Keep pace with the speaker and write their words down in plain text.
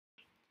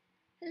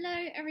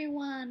Hello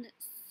everyone.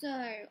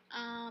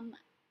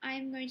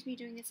 I'm going to be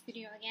doing this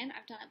video again.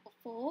 I've done it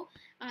before.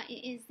 It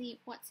is the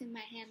what's in my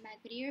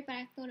handbag video, but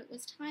I thought it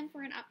was time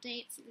for an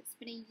update since it's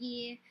been a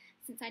year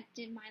since I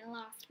did my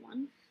last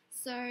one.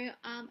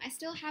 I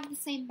still have the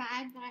same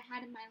bag that I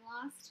had in my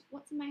last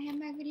what's in my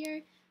handbag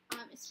video.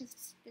 It's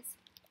just this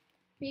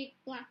big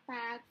black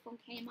bag from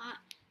Kmart.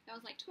 That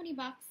was like 20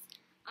 bucks.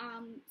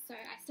 So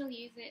I still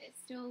use it. It's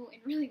still in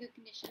really good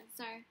condition.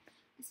 So I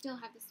still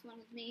have this one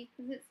with me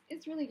because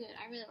it's really good.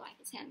 I really like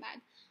this handbag.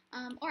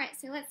 Alright,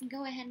 so let's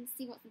go ahead and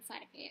see what's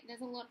inside of here.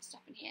 There's a lot of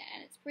stuff in here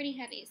and it's pretty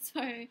heavy,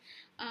 so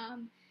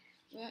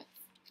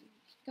let's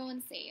go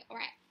and see.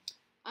 Alright,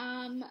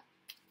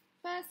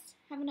 first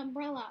have an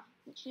umbrella,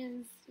 which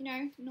is,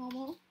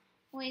 normal.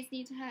 Always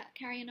need to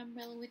carry an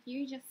umbrella with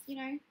you, just,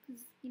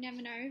 because you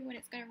never know when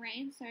it's going to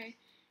rain, so it's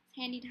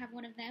handy to have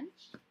one of them.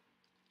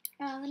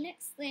 The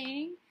next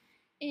thing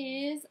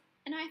is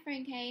an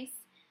iPhone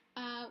case,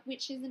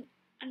 which is an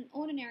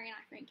ordinary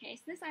iPhone case.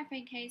 This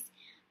iPhone case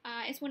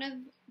is one of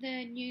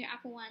the new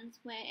Apple ones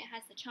where it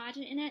has the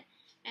charger in it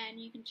and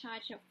you can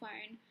charge your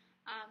phone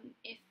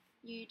if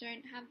you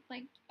don't have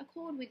like a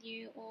cord with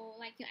you or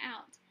like you're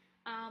out.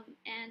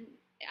 And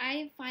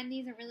I find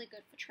these are really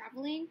good for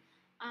traveling,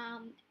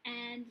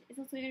 and it's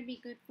also going to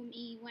be good for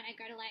me when I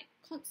go to like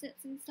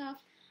concerts and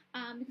stuff,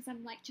 because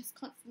I'm like just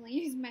constantly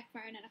using my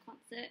phone at a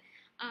concert,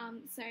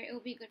 so it will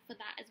be good for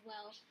that as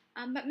well.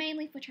 But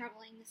mainly for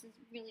traveling, this is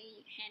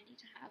really handy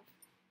to have.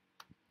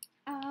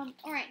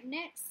 Alright,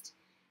 next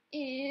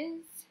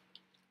is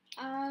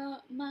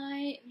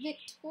my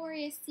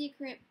Victoria's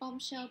Secret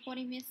Bombshell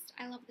Body Mist.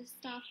 I love this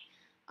stuff.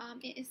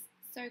 It is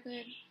so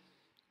good.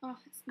 Oh,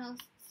 it smells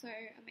so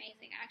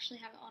amazing. I actually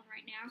have it on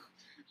right now.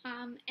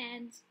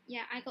 And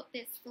yeah, I got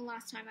this the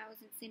last time I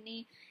was in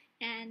Sydney,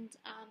 and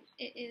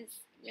it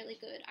is really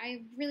good.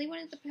 I really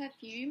wanted the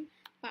perfume,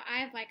 but I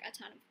have like a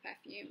ton of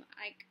perfume.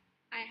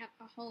 I have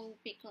a whole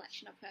big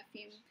collection of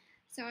perfume.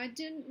 So I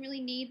didn't really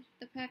need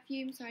the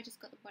perfume, so I just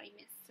got the body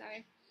mist. So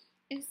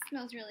it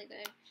smells really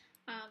good,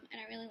 and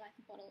I really like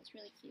the bottle. It's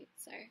really cute,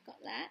 so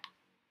got that.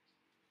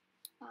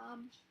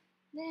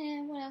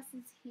 Then what else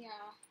is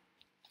here?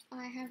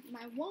 I have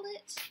my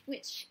wallet,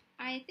 which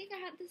I think I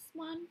had this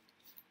one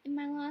in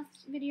my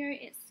last video.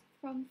 It's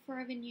from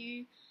Forever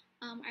New.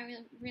 I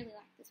really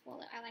like this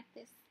wallet. I like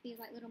these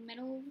like little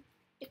metal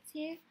bits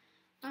here.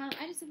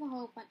 I just have a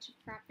whole bunch of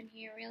crap in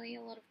here, really,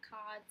 a lot of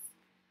cards.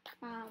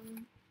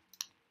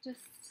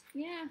 Just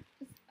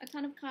a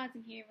ton of cards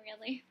in here,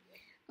 really.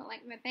 Got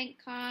like my bank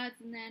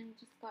cards, and then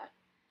just got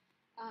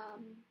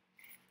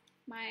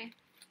my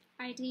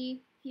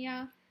ID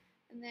here,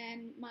 and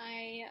then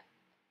my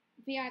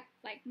VIP,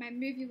 like my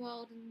Movie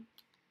World and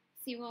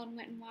SeaWorld and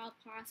Wet n Wild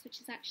pass, which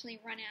has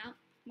actually run out,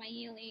 my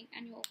yearly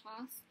annual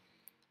pass.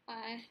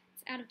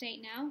 It's out of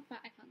date now,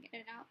 but I can't get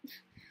it out.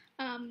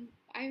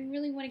 I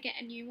really want to get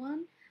a new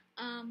one,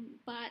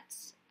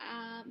 but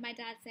my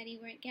dad said he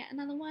won't get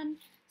another one,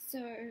 so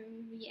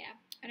yeah,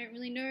 I don't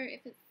really know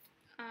if it's,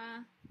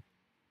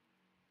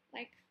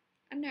 like,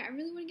 I don't know, I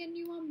really want to get a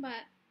new one,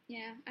 but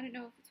yeah, I don't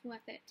know if it's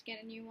worth it to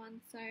get a new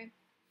one, so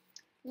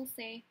we'll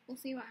see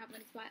what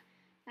happens, but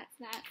that's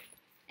that.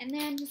 And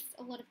then just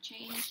a lot of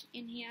change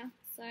in here,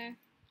 so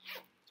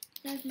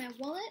there's my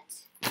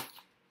wallet.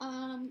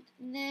 And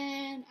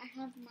then I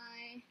have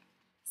my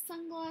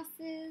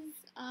sunglasses,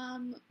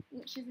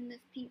 which is in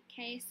this pink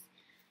case.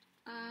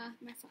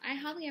 I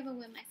hardly ever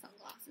wear my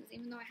sunglasses,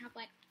 even though I have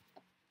like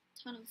a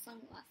ton of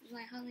sunglasses.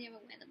 I hardly ever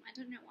wear them. I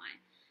don't know why.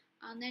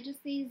 They're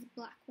just these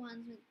black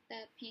ones with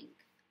the pink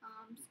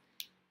arms.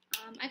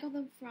 I got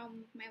them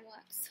from my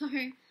work. So,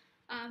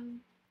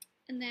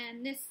 and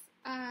then this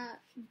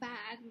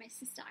bag my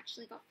sister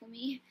actually got for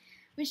me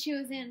when she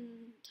was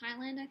in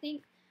Thailand, I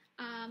think.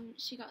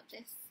 She got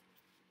this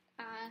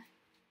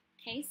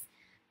case,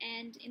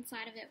 and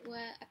inside of it were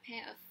a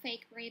pair of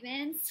fake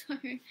Ray-Bans. So,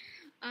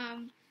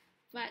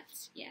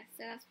 but yeah,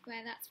 so that's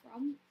where that's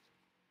from.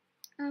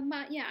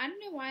 But yeah, I don't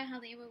know why I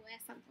hardly ever wear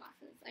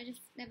sunglasses. I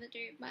just never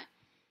do. But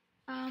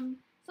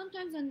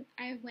sometimes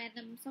I wear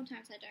them,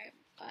 sometimes I don't.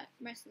 But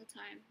most of the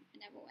time, I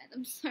never wear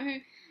them. So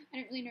I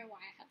don't really know why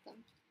I have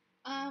them.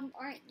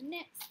 Alright,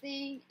 next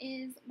thing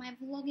is my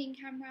vlogging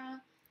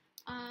camera,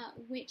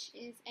 which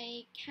is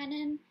a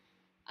Canon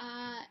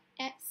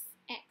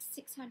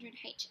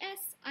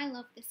SX600HS. I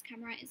love this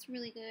camera, it's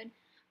really good.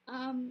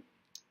 And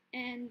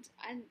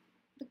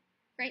the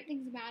great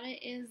things about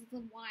it is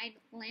the wide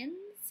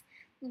lens.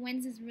 The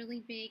lens is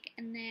really big,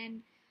 and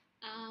then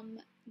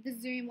the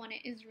zoom on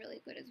it is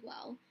really good as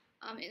well.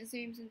 It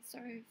zooms in so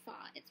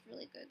far, it's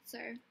really good. So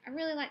I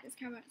really like this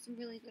camera, it's a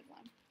really good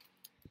one.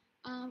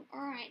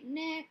 Alright,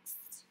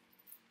 next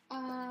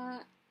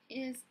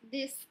is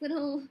this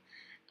little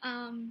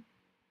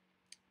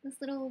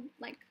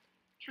like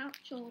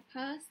pouch or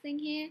purse thing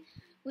here,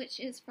 which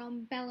is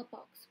from Bella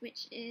Box,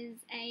 which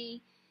is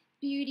a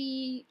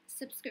beauty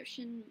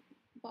subscription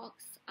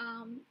box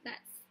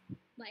that's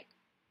like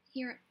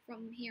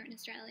from here in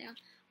Australia.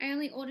 I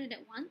only ordered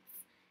it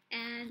once,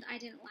 and I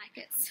didn't like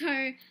it. So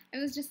it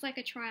was just like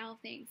a trial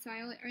thing. So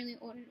I only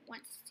ordered it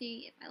once to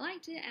see if I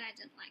liked it, and I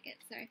didn't like it.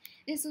 So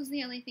this was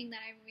the only thing that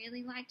I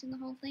really liked in the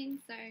whole thing.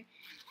 So,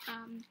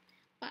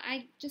 but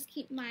I just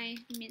keep my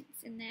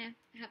mints in there.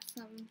 I have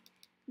some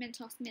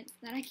Mentos mints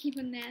that I keep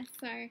in there.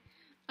 So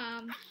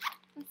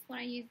that's what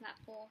I use that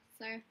for.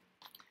 So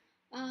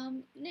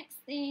next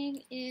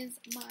thing is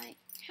my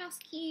house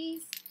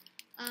keys.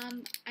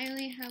 I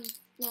only have,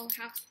 well,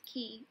 house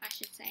key, I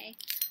should say.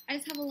 I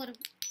just have a lot of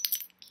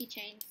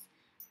keychains.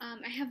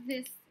 I have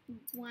this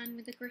one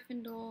with the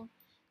Gryffindor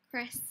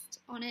crest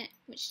on it,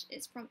 which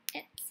is from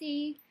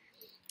Etsy.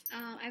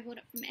 I bought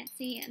it from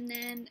Etsy, and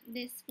then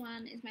this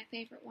one is my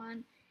favourite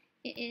one.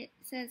 It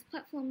says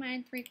Platform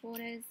 9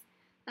 3/4,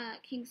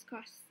 King's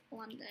Cross,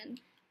 London.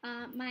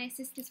 My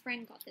sister's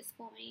friend got this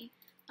for me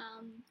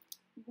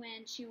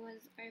when she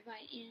was over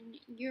in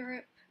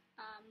Europe,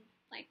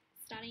 like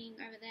studying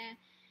over there,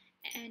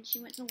 and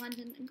she went to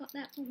London and got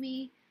that for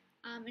me.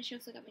 And she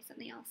also got me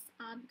something else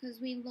because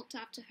we looked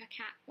after her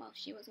cat while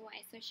she was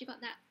away. So she got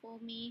that for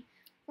me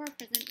for a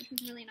present, which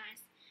was really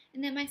nice.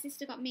 And then my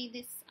sister got me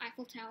this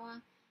Eiffel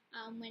Tower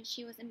when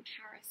she was in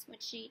Paris, when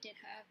she did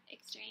her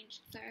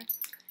exchange. So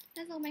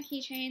that's all my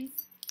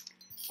keychains.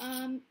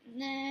 And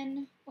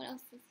then what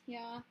else is here?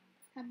 I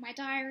have my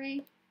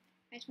diary,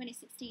 my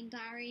 2016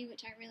 diary,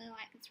 which I really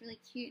like. It's really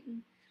cute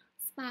and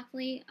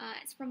sparkly.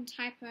 It's from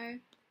Typo.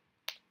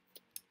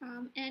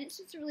 And it's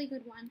just a really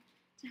good one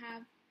to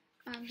have.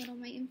 I've got all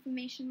my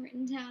information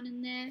written down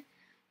in there.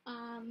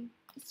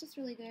 It's just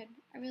really good.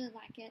 I really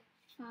like it.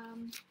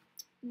 And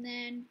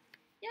then,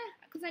 yeah,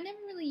 because I never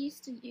really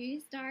used to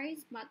use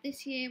diaries, but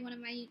this year one of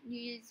my New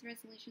Year's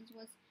resolutions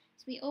was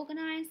to be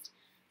organised.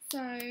 So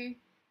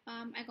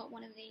I got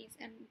one of these,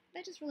 and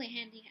they're just really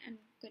handy and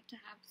good to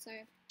have. So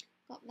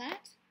got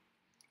that.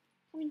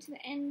 Coming to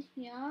the end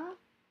here.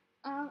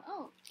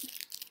 Oh,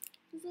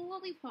 there's a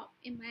lollipop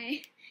in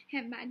my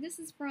handbag. This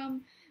is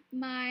from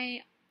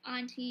my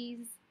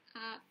auntie's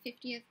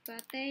 50th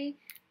birthday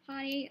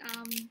party.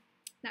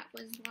 That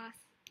was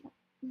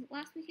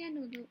last weekend,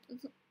 or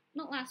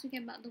not last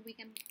weekend, but the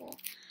weekend before.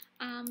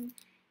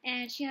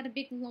 And she had a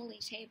big lolly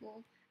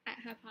table at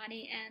her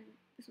party, and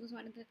this was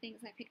one of the things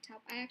I picked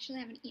up. I actually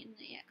haven't eaten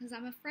it yet because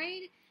I'm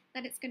afraid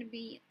that it's going to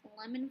be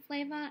lemon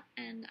flavor,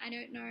 and I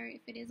don't know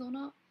if it is or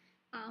not.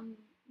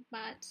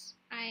 But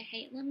I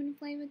hate lemon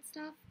flavored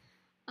stuff,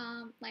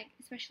 like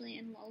especially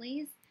in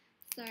lollies.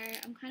 So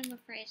I'm kind of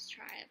afraid to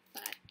try it,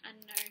 but I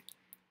don't know.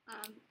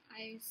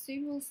 I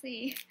soon will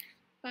see.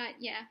 But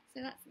yeah,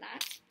 so that's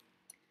that.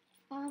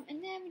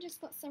 And then we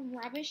just got some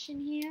rubbish in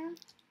here.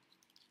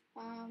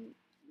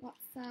 Got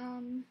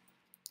some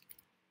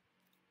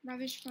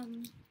rubbish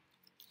from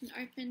an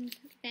opened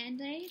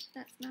Band-Aid.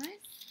 That's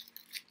nice.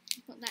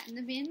 Put that in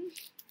the bin.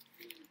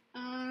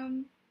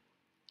 And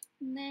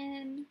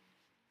then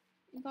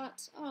we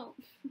got, oh,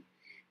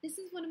 this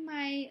is one of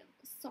my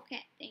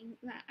socket things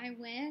that I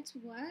wear to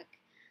work.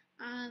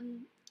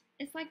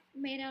 It's like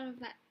made out of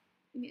that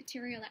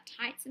material that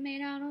tights are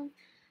made out of,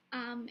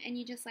 and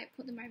you just like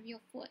put them over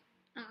your foot.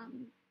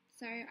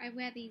 So I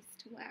wear these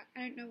to work.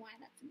 I don't know why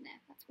that's in there.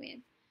 That's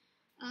weird.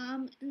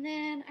 And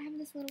then I have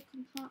this little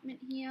compartment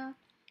here,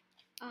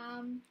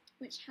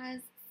 which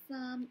has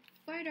some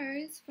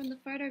photos from the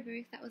photo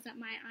booth that was at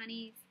my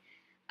auntie's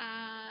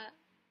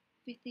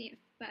 50th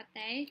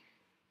birthday.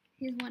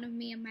 Here's one of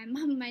me and my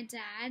mum and my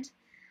dad,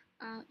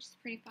 which is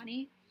pretty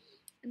funny.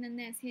 And then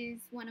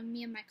there's one of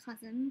me and my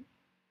cousin.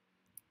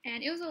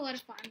 And it was a lot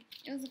of fun.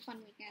 It was a fun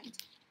weekend.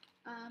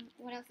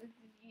 What else is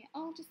in here?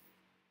 Oh, just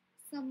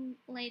some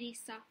lady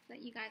stuff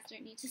that you guys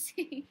don't need to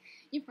see.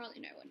 You probably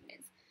know what it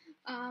is.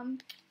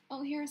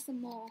 Oh, here are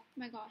some more. Oh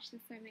my gosh,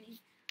 there's so many.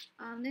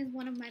 There's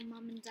one of my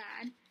mum and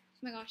dad. Oh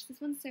my gosh, this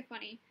one's so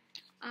funny.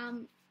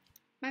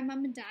 My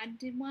mum and dad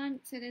did one,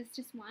 so there's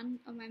just one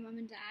of my mum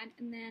and dad,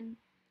 and then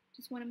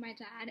just one of my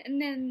dad,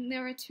 and then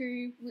there are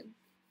two with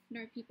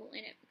no people in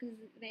it because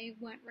they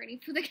weren't ready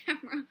for the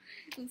camera.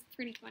 It was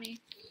pretty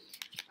funny.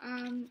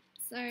 And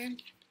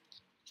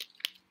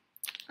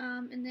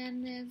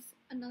then there's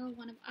another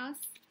one of us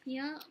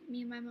here,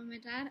 me and my mum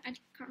and dad. I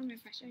can't remember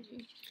if I showed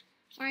you.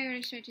 Oh, I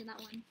already showed you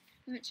that one.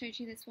 I haven't showed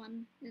you this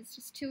one. There's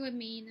just two of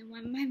me, and then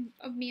one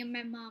of me and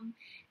my mum,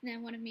 and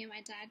then one of me and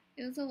my dad.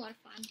 It was a lot of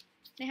fun.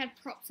 They had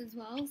props as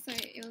well, so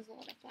it was a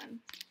lot of fun.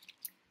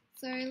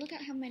 So look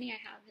at how many I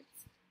have.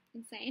 It's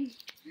insane.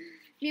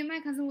 Me and my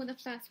cousin were the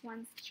first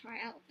ones to try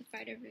out the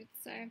photo booth,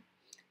 so it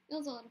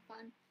was a lot of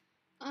fun.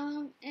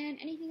 And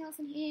anything else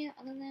in here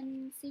other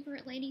than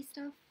secret lady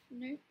stuff?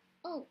 Nope.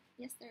 Oh,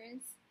 yes there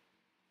is.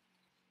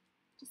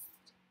 Just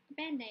a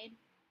Band-Aid.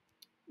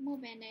 More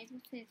Band-Aids.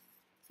 What's this?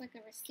 It's like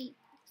a receipt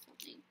or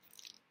something.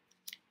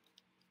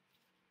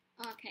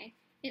 Oh, okay.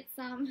 It's,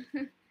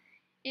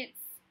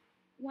 it's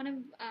one of,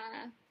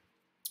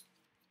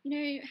 you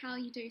know how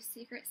you do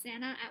Secret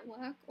Santa at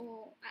work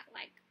or at,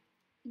 like,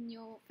 in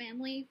your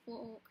family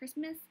for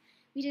Christmas?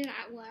 We did it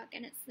at work,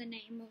 and it's the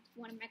name of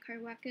one of my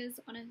co-workers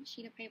on a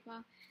sheet of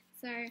paper.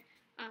 So,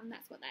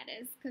 that's what that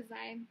is, because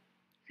I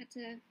had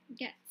to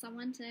get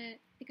someone to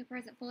pick a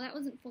present for. That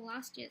wasn't for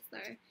last year's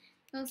though.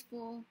 That was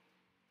for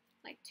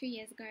like 2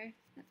 years ago.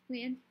 That's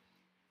weird.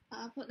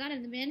 Put that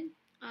in the bin.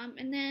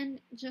 And then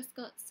just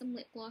got some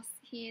lip gloss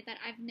here that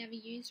I've never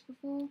used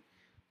before.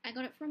 I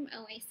got it from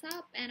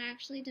Oasap, and I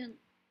actually didn't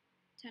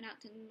turn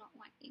out to not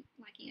liking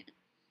it.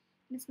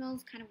 And it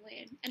smells kind of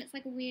weird, and it's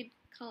like a weird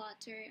color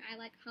too. I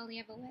like hardly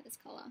ever wear this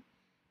color.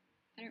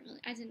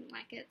 I didn't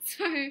like it,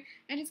 so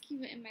I just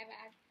keep it in my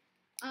bag.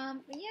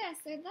 But yeah,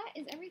 so that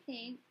is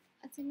everything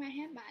that's in my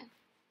handbag.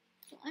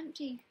 It's all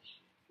empty.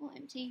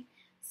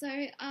 So,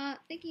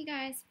 thank you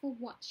guys for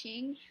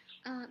watching.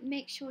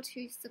 Make sure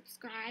to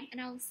subscribe,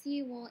 and I will see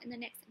you all in the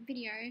next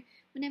video,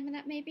 whenever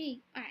that may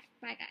be. Alright,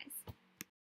 bye guys.